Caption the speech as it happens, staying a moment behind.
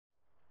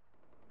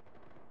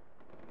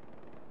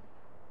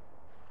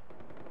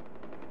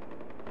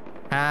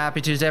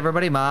Happy Tuesday,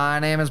 everybody. My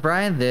name is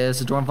Brian.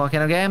 This is Dwarf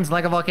Volcano Games.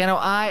 Like a volcano,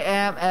 I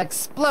am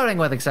exploding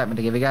with excitement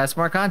to give you guys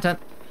some more content.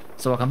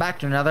 So welcome back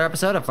to another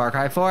episode of Far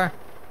Cry 4.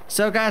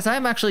 So guys,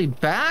 I'm actually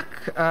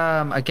back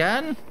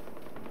again.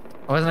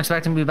 I wasn't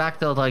expecting to be back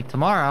till like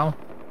tomorrow.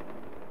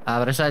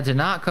 But I decided to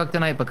not cook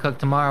tonight, but cook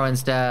tomorrow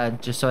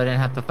instead, just so I didn't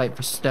have to fight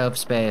for stove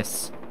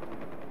space.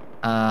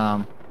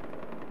 And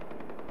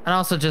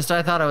also just,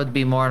 I thought I would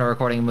be more in a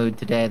recording mood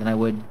today than I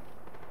would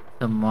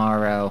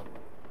tomorrow.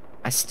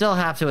 I still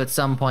have to at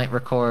some point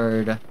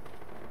record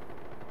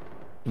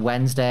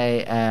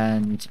Wednesday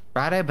and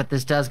Friday, but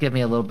this does give me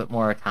a little bit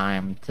more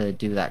time to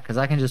do that, because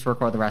I can just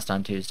record the rest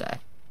on Tuesday.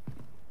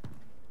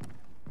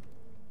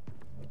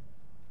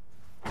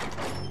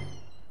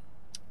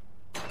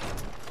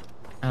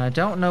 I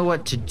don't know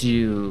what to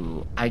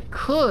do. I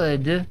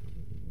could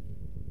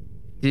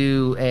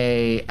do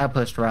a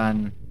outpost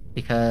run,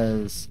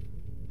 because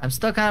I'm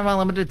still kind of on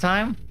limited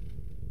time,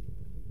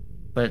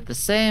 but at the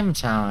same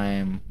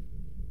time,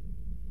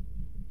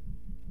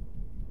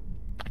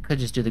 could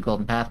just do the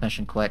Golden Path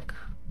mission quick.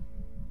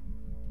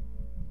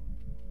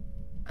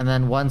 And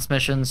then once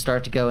missions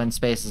start to go in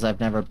spaces I've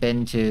never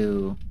been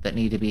to that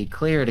need to be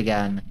cleared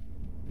again,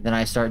 then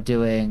I start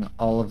doing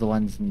all of the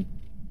ones in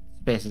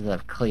spaces that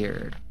I've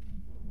cleared.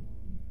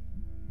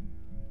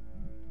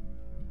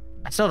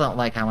 I still don't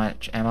like how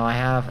much ammo I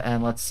have,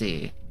 and let's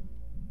see.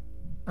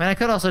 I mean, I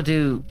could also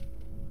do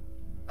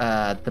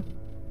the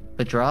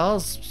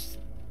Badrals?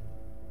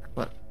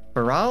 What?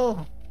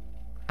 Baral?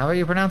 How do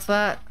you pronounce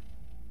that?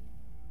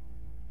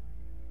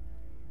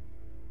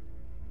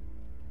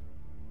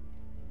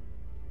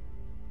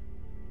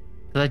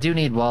 Because I do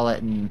need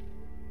wallet and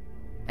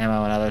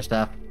ammo and other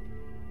stuff.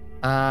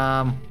 You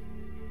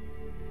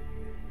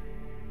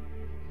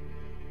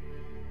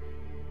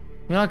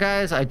know,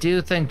 guys, I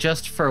do think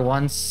just for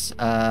once,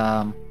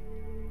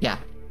 yeah.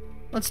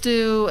 Let's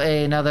do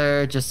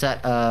another just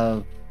set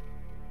of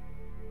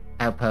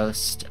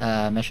outpost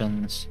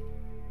missions.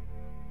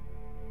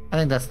 I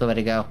think that's the way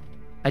to go.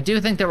 I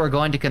do think that we're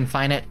going to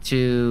confine it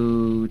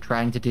to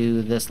trying to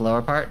do this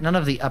lower part. None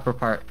of the upper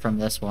part from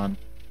this one.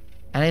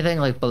 Anything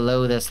like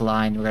below this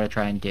line, we're going to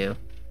try and do.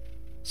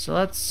 So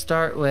let's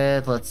start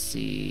with, let's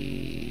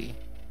see.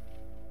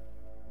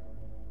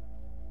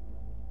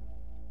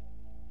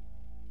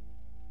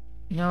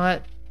 You know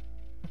what?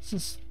 Let's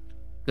just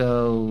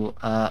go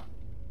up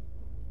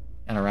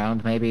and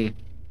around, maybe.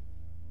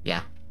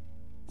 Yeah.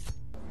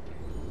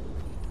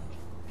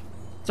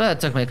 So that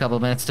took me a couple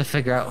minutes to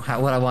figure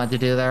out what I wanted to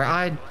do there.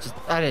 I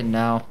didn't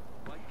know.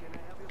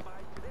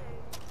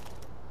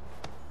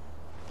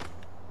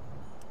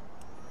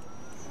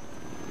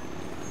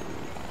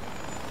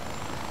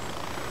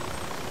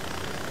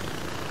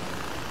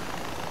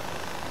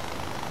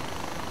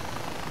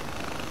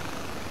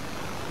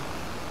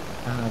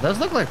 Those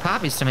look like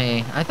poppies to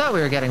me. I thought we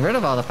were getting rid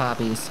of all the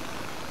poppies.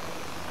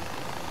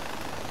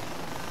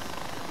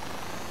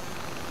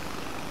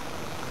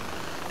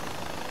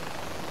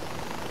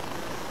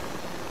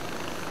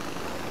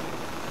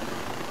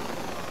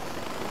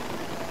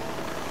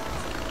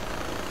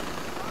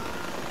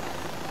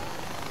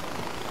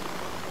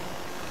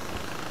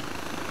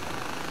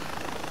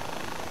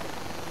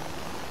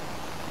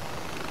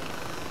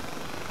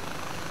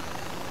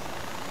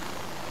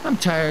 I'm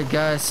tired,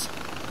 guys.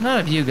 None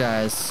of you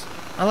guys.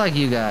 I like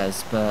you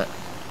guys, but...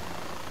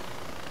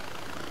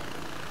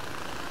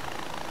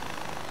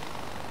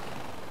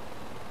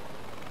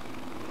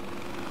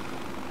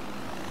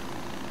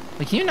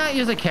 Like, can you not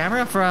use a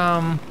camera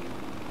from...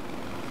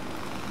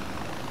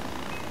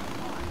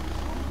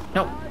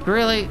 Nope,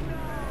 really?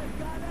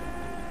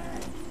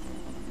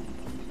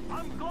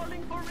 I'm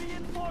calling for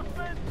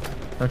reinforcements.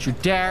 Don't you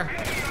dare!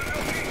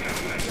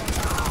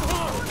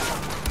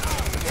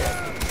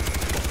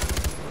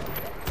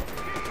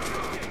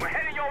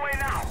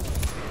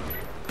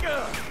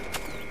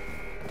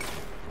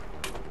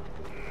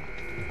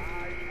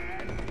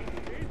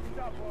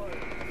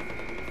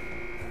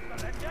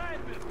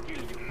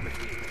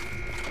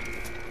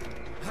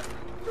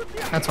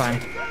 That's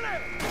fine.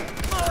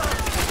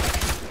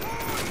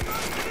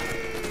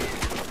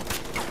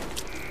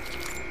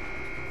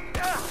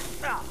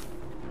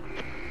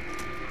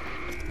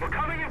 We're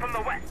coming in from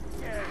the west.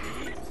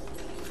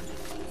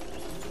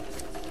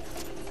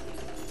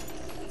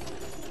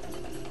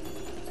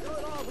 You're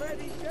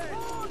already dead.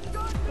 Oh,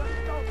 just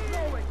don't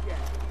know it yet.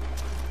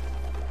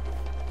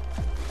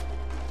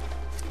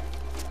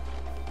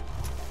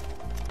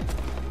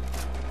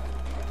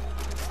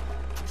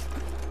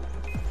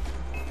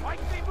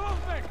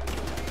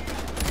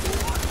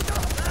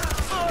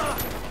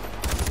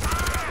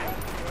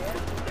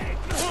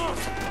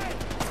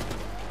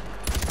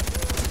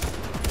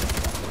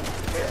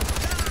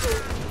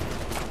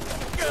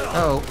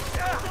 Oh.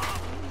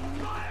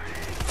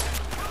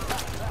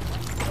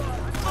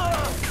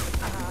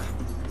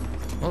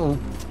 Oh.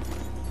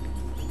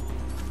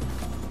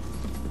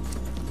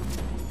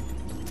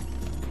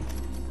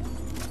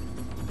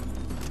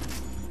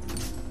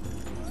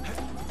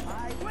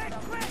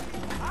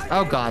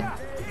 Oh God.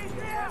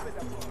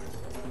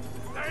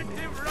 Send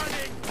him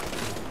running.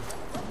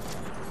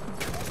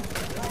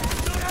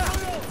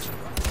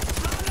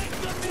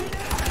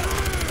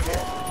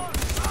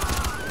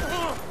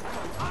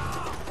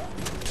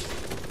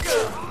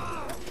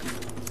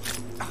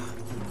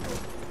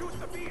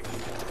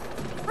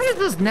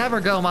 just never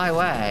go my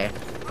way?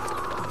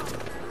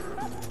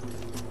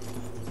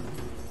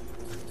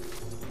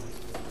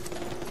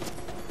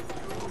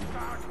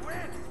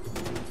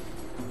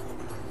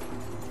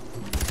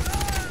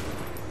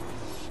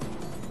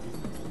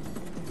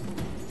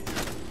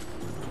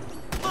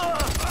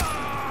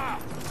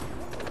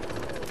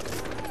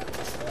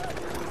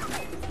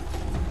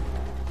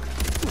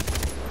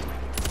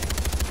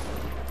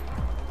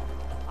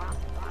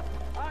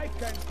 I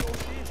can do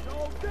this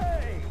all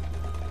day.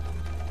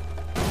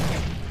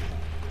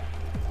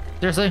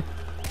 Seriously?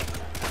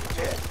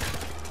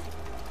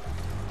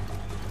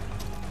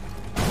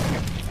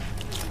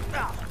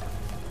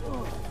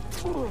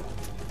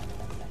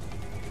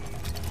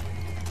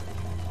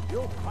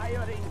 You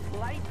firing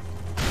flight?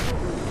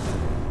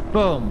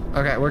 Boom.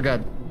 Okay, we're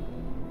good.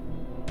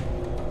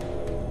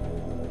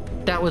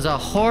 That was a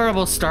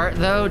horrible start,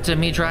 though, to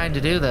me trying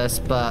to do this,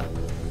 but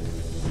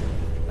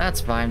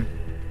that's fine.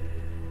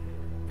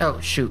 Oh,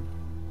 shoot.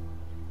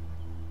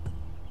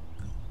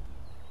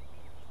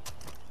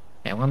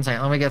 Okay, one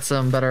second. Let me get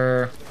some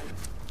better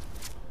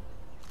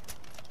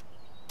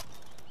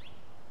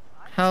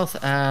health,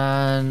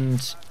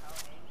 and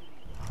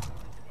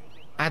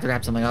I have to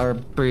grab something. I'll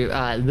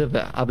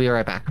be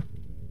right back.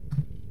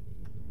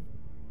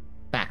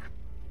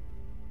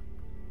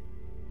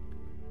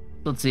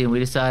 Let's see, we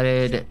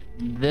decided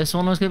this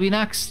one was gonna be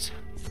next.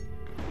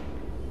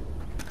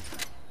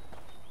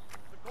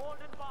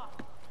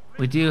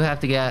 We do have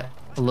to get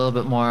a little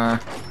bit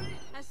more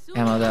As soon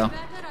ammo, as though. he's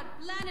better, I'll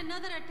plan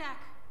another attack.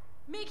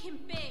 Make him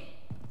pay.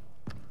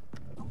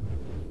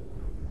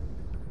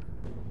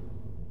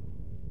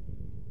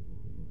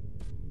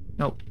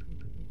 Nope.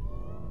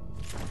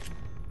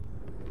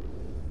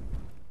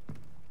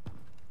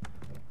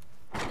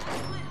 That's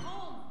my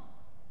home.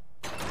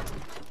 My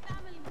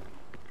family.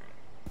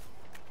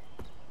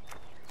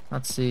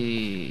 Let's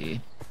see.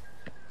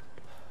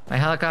 My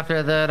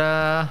helicopter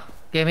that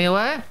gave me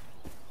away?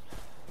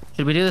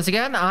 Should we do this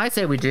again? I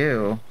say we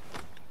do.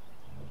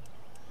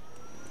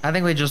 I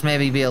think we just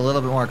maybe be a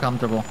little bit more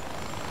comfortable.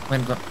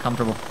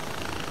 Comfortable.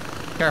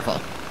 Careful.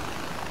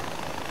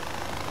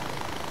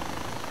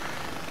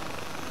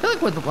 I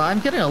feel like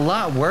I'm getting a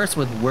lot worse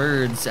with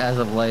words as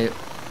of late.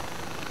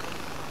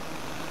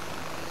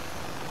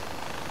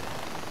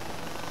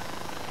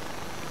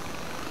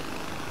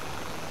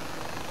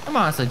 I'm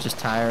honestly just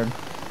tired.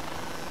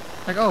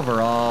 Like,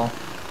 overall.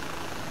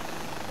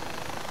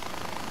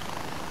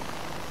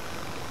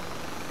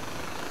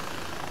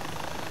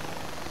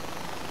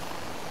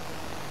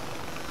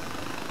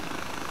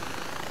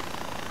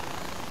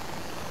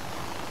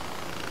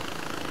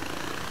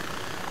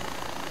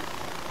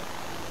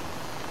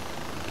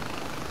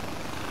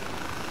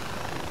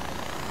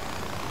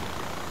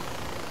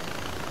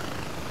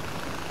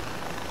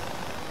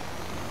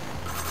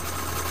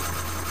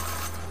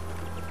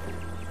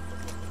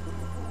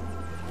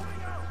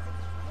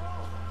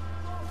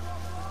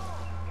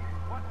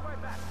 Watch my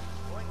back.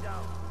 Going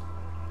down.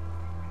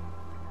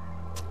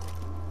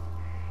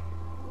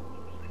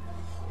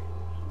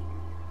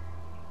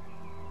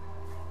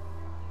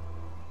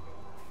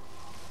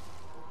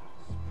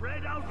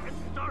 Spread out and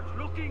start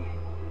looking.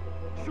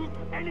 Shoot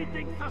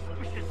anything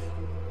suspicious.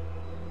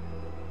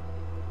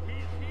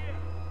 He's here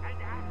and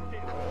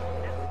active.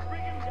 Let's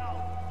bring him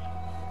down.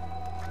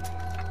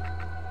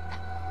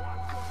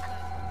 Watch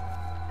yourself.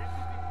 There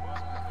could be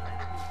multiple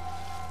enemies.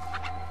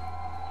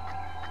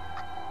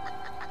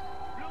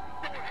 Look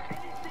for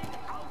anything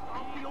out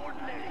of the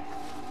ordinary.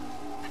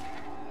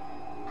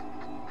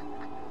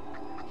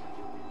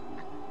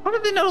 How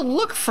did they know to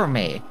look for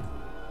me?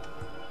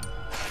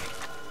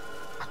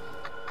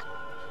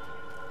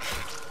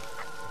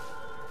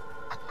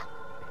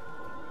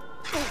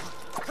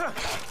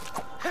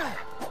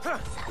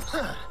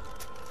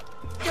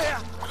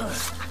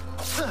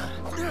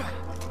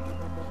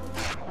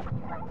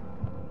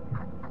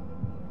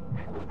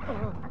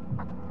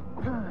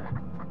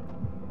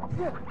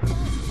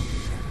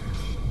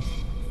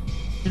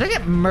 Did I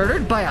get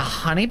murdered by a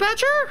honey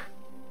badger?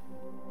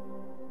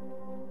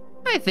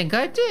 I think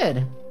I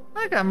did.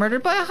 I got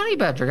murdered by a honey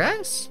badger,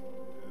 guys.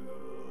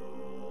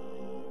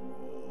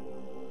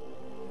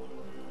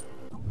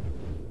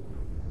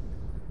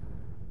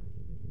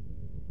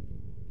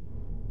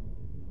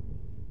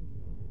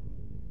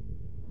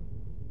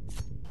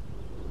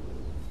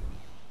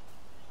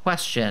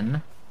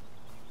 Question.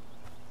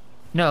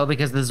 No,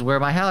 because this is where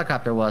my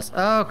helicopter was.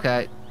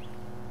 Okay.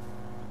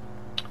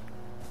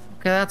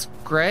 Okay, that's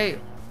great.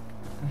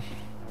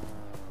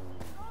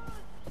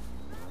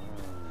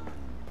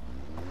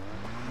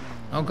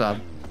 Oh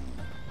god.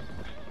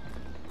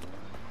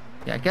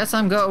 Yeah, I guess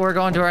we're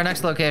going to our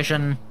next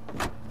location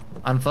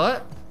on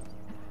foot.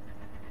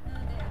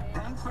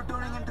 Thanks for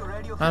tuning into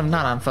Radio I'm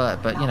not on foot,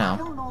 but you Now, I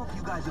know. don't know if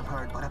you guys have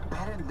heard, but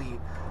apparently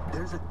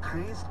there's a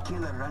crazed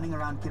killer running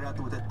around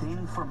Kiratu with a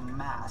thing for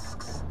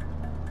masks.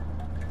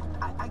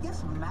 I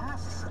guess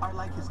masks are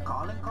like his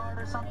calling card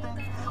or something,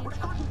 which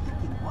got me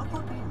thinking, what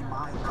would be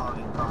my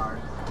calling card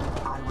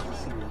if I was a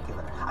serial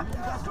killer? I mean, you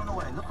guys don't know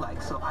what I look like,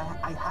 so so I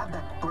have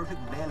that perfect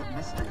veil of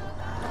mystery.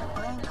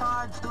 Playing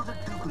cards, those are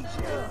too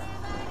cliche.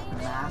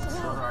 Masks,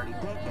 those are already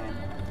taken.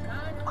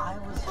 I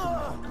was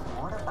thinking,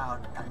 what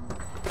about a...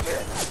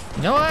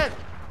 You know what?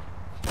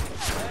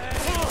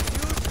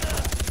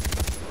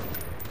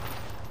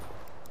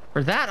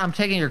 For that, I'm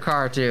taking your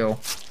car too.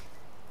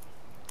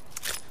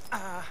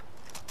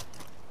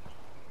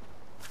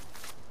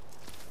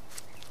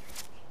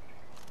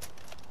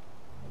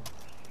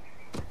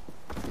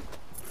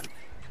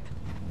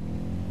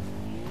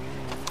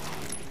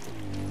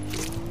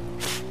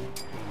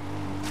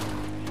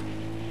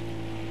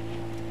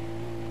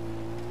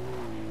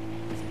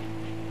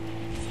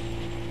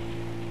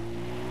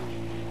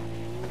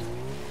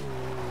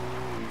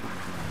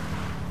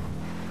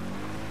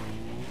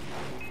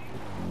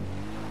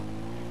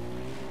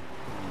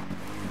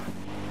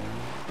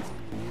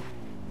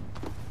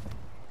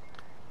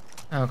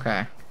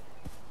 Okay.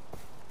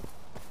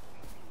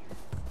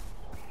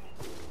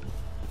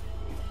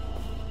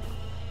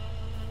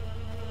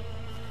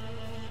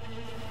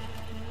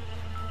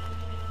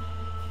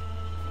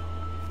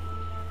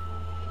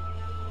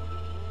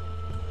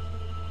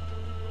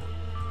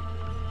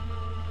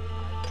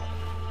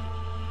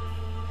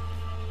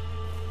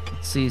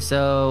 Let's see,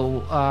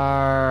 so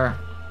our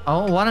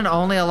one and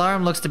only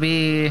alarm looks to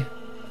be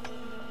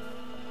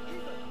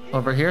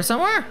over here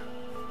somewhere?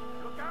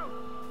 Look out!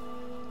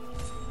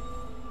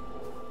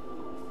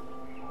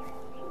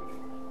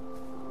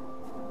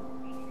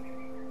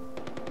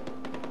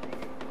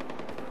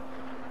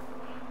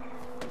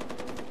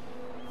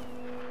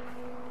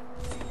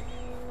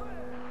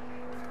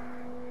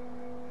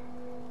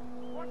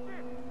 Watch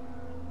it!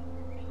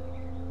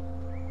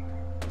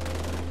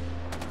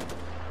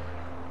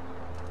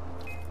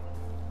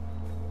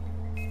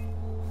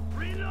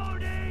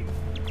 Reloading!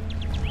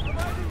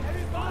 Providing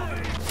heavy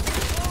fire!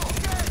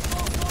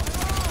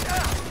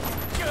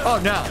 Oh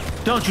no,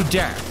 don't you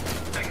dare.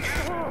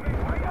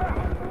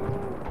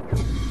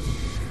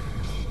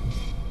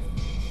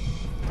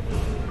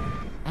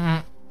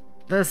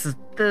 This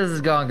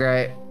is going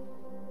great.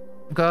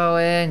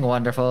 Going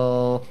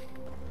wonderful.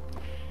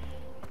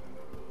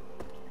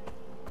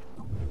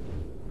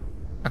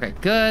 Okay,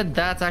 good.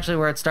 That's actually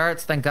where it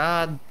starts, thank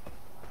God.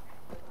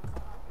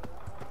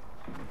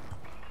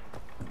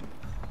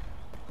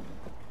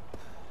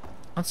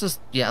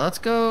 Let's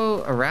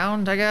go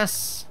around, I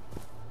guess.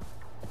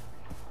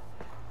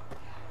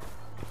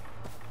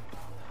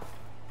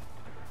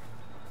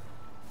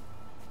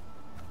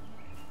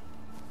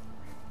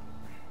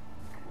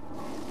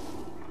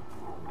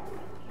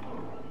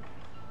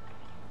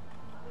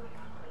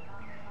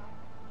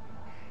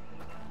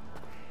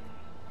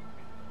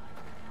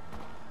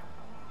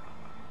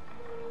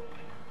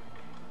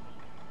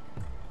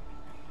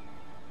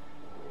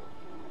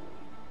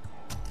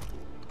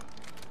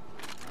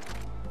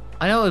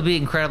 I know it would be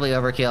incredibly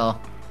overkill.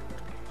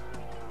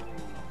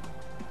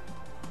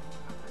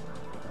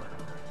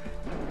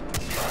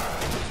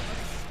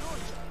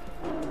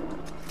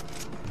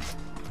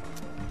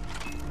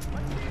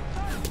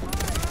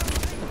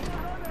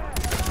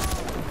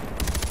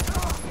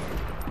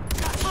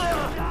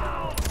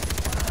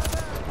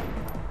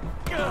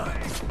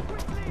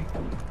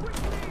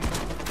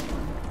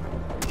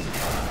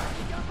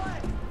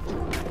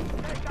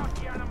 Take out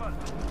the animal!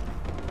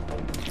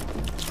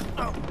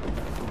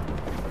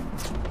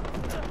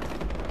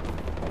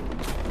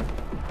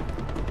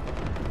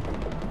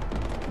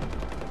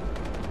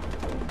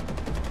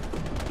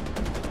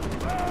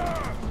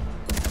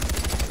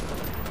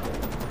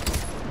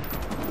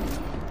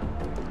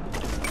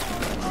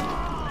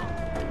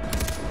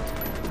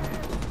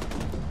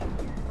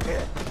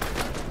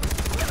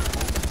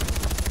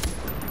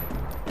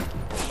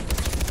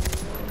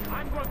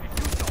 I'm going to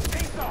shoot your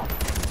face off!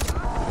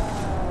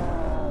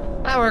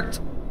 That worked.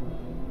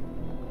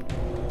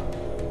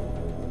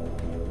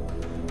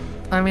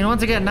 I mean,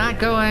 once again,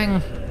 not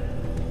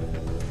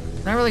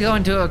really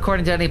going to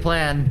according to any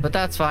plan, but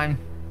that's fine.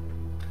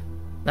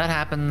 That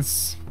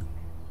happens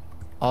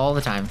all the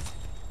time.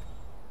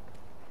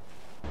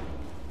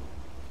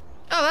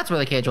 Oh, that's where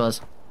the cage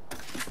was.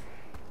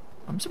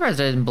 I'm surprised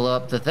I didn't blow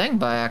up the thing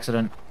by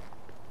accident.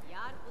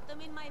 Yaar, put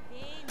them in my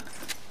veins.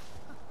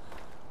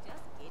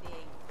 Just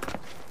kidding.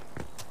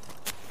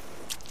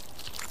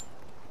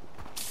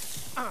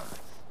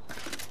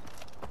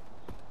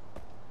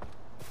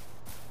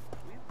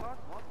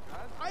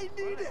 I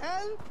need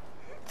help!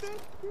 They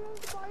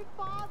killed my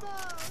father!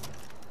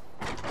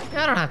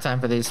 Yeah, I don't have time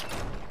for these.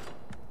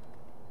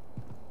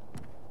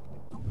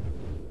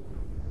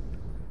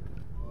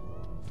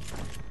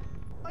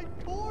 I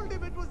told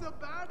him it was a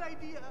bad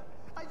idea.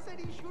 I said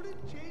he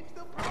shouldn't change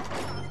the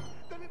broadcast,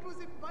 that it was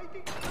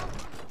inviting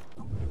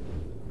trouble.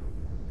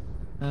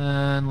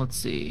 And let's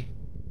see.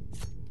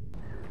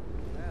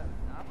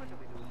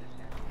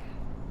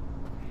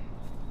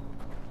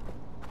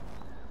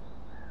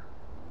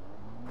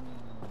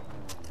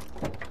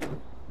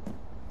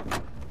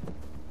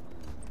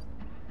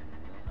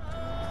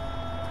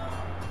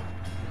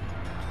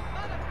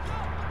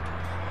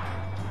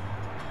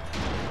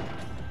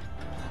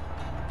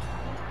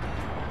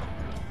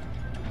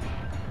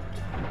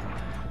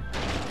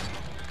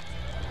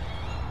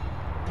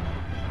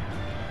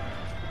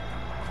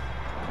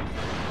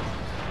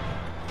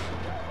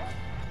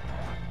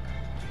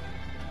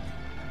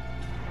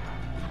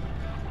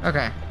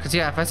 Okay, because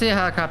yeah, if I see a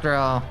helicopter,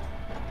 I'll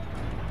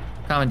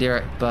commandeer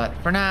it. But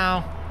for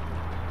now,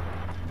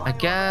 I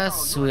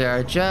guess we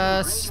are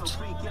just...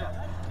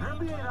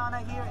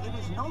 Here, it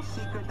is no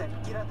secret that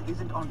Kirat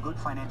isn't on good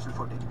financial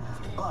footing.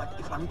 But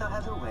if Amita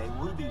has her way,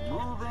 we'll be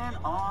moving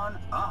on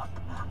up.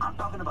 I'm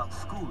talking about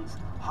schools,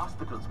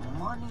 hospitals,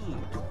 money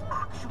to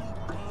actually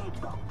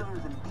pay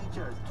doctors and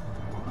teachers.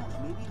 Who knows,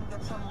 maybe even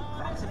get some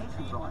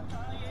vaccinations going.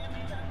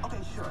 Okay,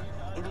 sure,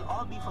 it'll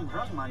all be from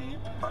drug money,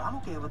 but I'm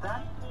okay with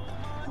that.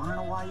 Wanna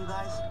know why, you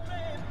guys?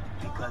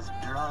 Because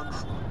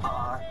drugs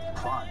are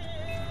fun.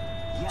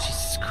 Yes.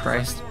 Jesus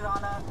Christ.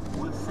 Rana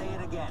will say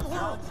it again.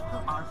 Drugs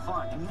are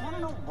fun. And you want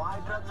to know why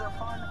drugs are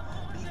fun?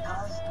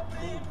 Because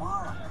they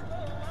work.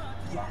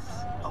 Yes,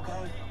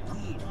 okay?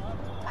 Weed,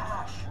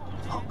 hash,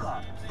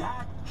 hookah,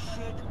 that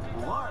shit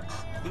works.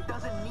 It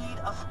doesn't need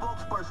a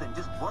spokesperson,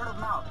 just word of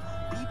mouth.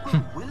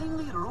 People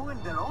willingly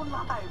ruin their own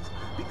lives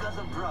because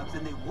of drugs,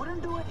 and they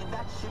wouldn't do it if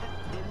that shit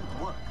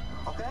didn't work,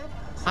 okay?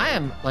 I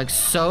am like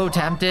so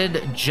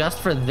tempted just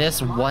for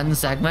this one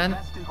segment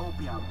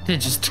to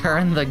just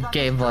turn the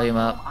game volume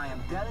up. I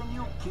am telling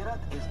you, Kirat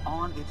is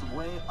on its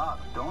way up.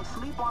 Don't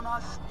sleep on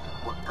us.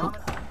 We're coming.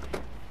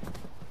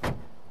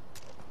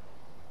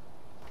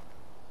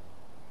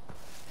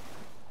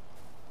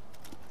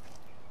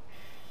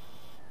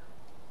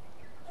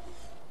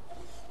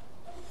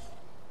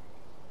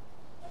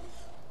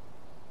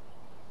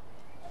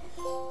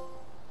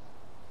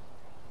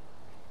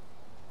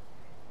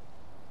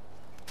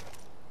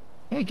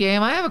 Hey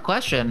game, I have a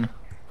question.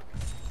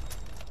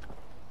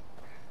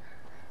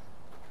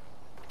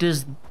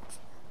 Does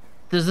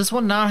this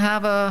one not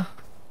have an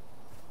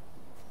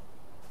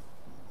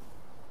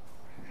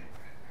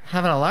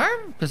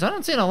alarm? Because I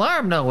don't see an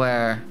alarm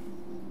nowhere.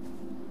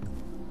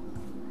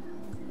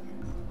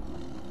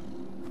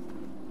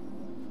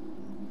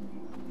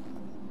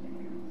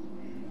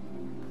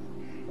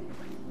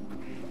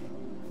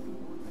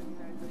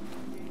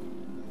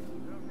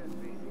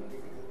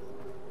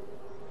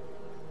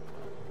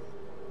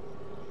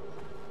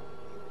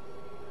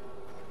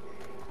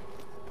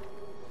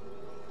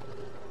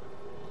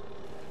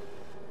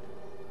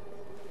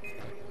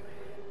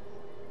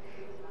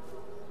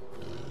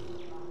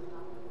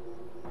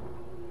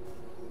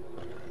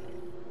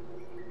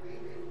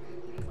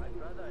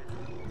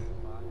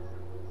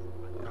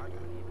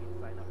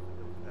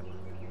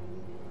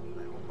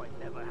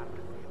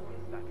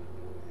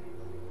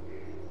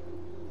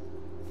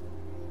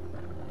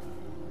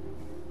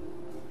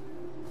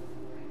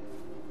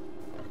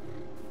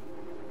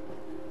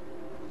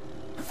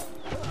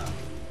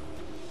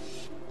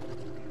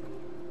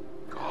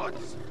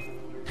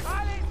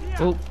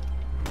 Oh.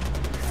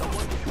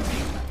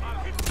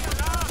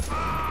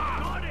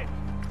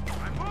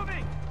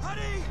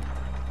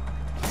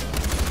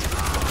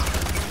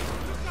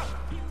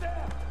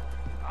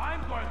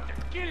 I'm going to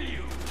kill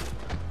you.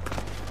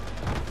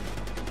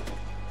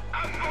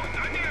 Outpost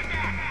under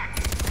attack.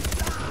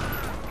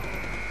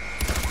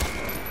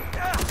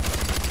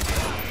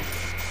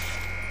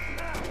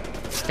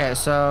 Okay,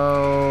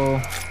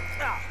 so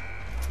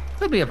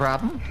could be a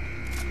problem.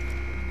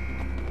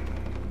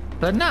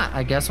 But not,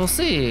 I guess we'll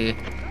see.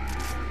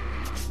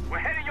 We're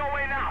heading your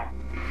way now.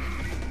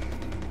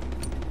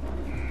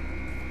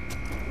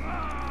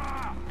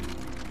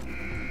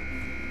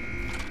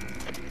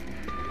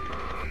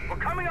 We're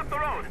coming up the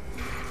road.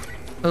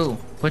 Ooh,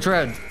 which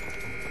road?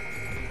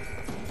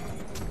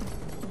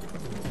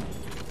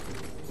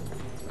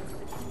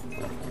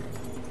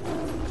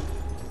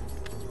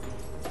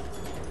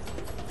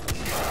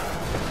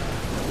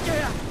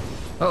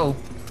 Uh-oh.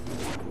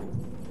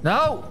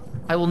 No!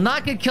 I will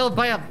not get killed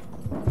by a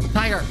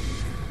tiger.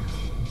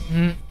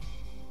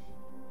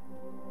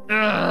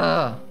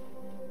 Ugh.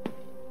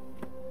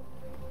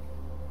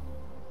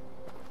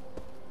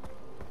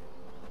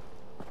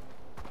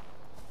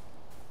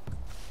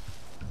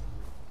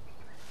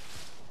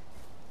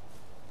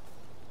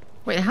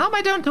 Wait, how am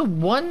I down to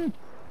one?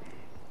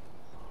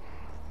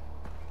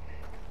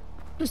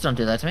 Please don't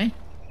do that to me.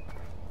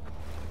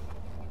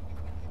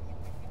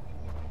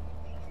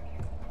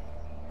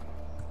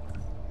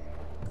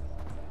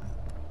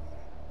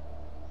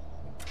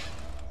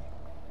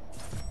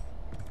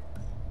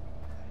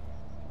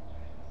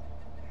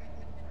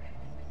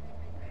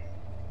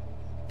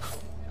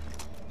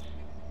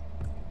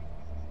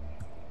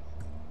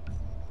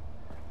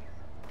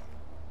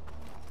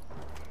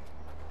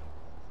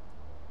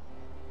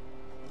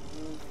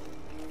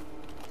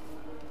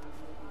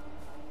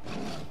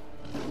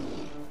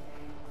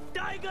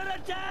 Tiger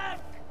attack!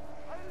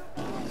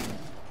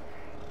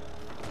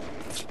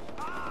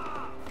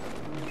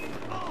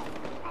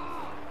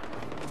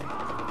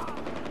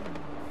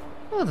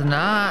 Well, it's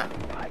not.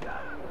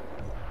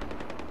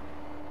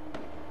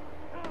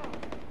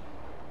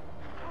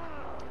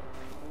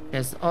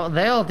 Yes, oh,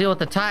 they all deal with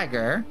the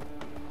tiger.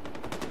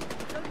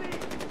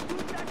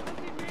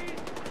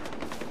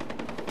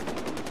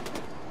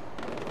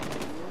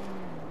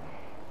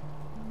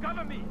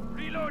 Cover me!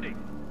 Reloading!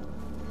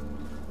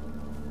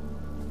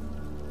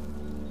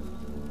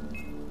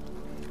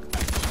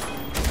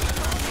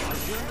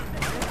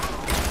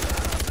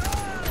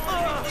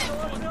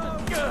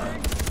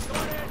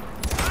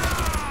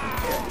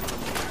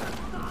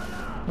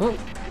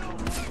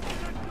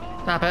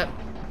 Stop it.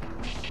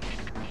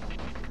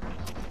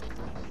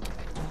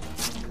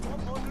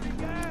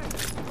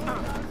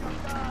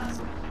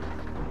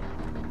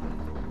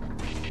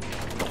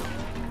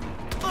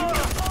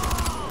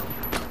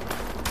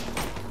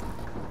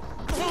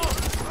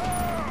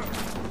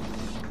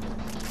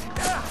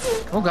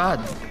 Oh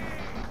God.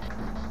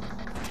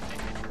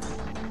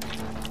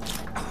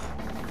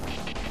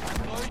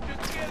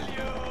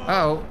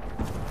 Oh.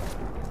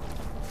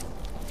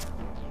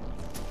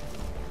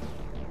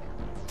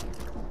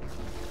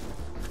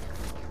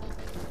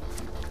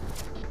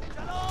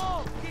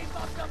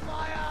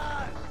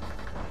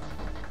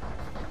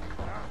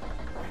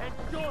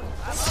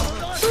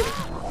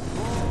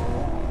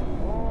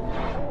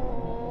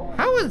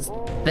 How is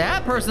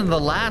that person the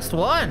last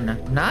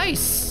one?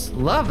 Nice.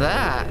 Love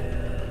that.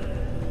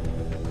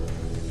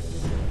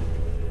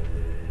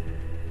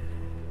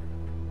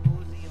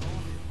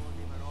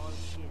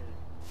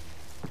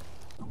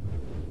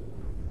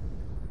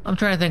 I'm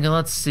trying to think, and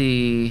let's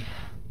see.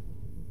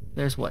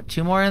 There's what,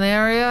 2 more in the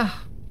area?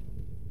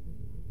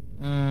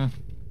 You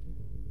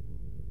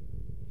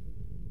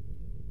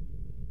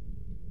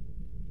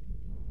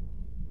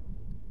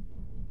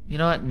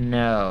know what?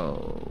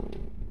 No.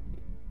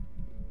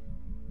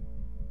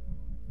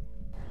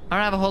 I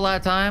don't have a whole lot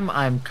of time.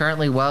 I'm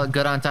currently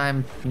good on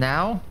time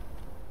now.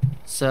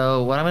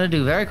 So what I'm going to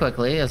do very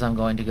quickly is I'm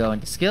going to go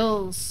into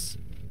skills.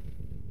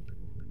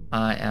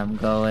 I am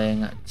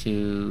going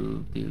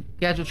to do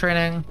gadget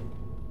training.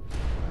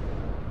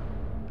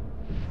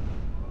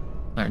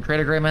 Learn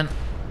trade agreement.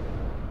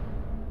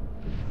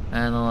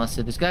 And then let's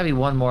see, there's gotta be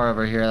one more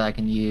over here that I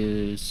can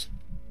use.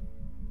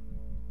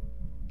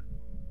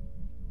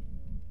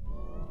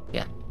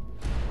 Yeah.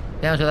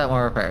 Damage without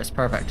more repairs.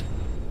 Perfect.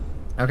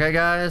 Okay,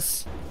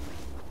 guys.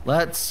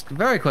 Let's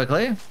very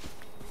quickly.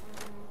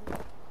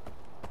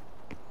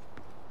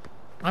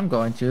 I'm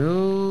going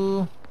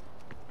to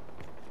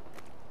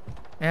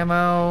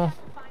ammo.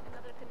 Find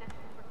another connection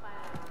for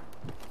firearms.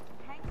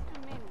 Thanks to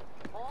Min,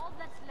 all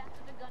that's left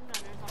of the gun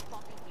runners are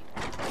popping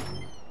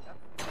here.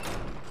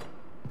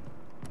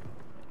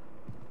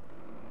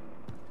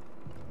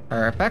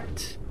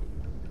 Perfect.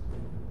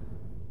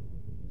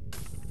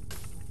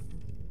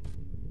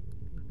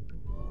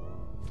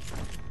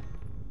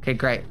 Okay,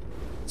 great.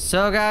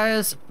 So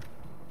guys,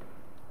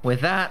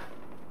 with that,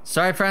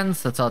 sorry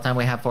friends, that's all the time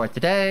we have for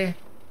today.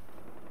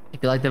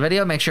 If you liked the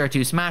video, make sure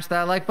to smash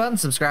that like button,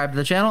 subscribe to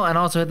the channel, and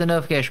also hit the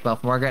notification bell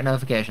for more great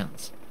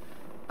notifications.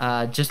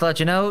 Just to let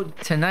you know,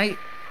 tonight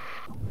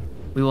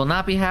we will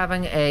not be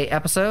having a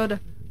episode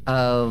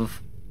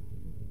of,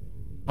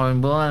 or we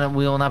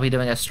will not be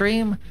doing a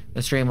stream.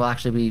 The stream will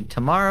actually be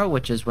tomorrow,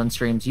 which is when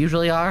streams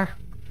usually are.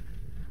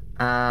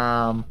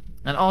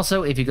 And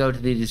also, if you go to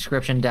the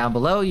description down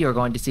below, you're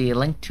going to see a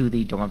link to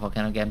the Dormant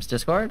Volcano Games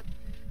Discord.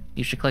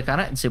 You should click on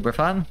it. It's super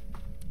fun.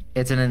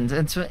 It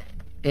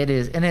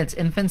is in its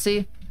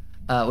infancy,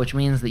 which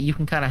means that you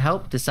can kind of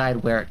help decide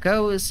where it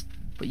goes,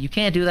 but you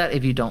can't do that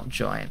if you don't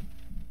join.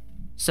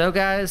 So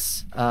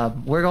guys,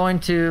 we're going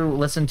to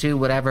listen to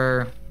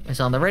whatever is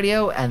on the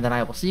radio, and then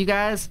I will see you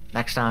guys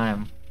next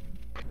time.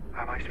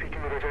 Am I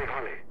speaking with Ajay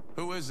Holly?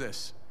 Who is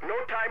this? No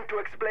time to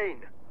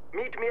explain.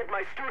 Meet me at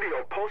my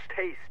studio post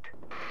haste.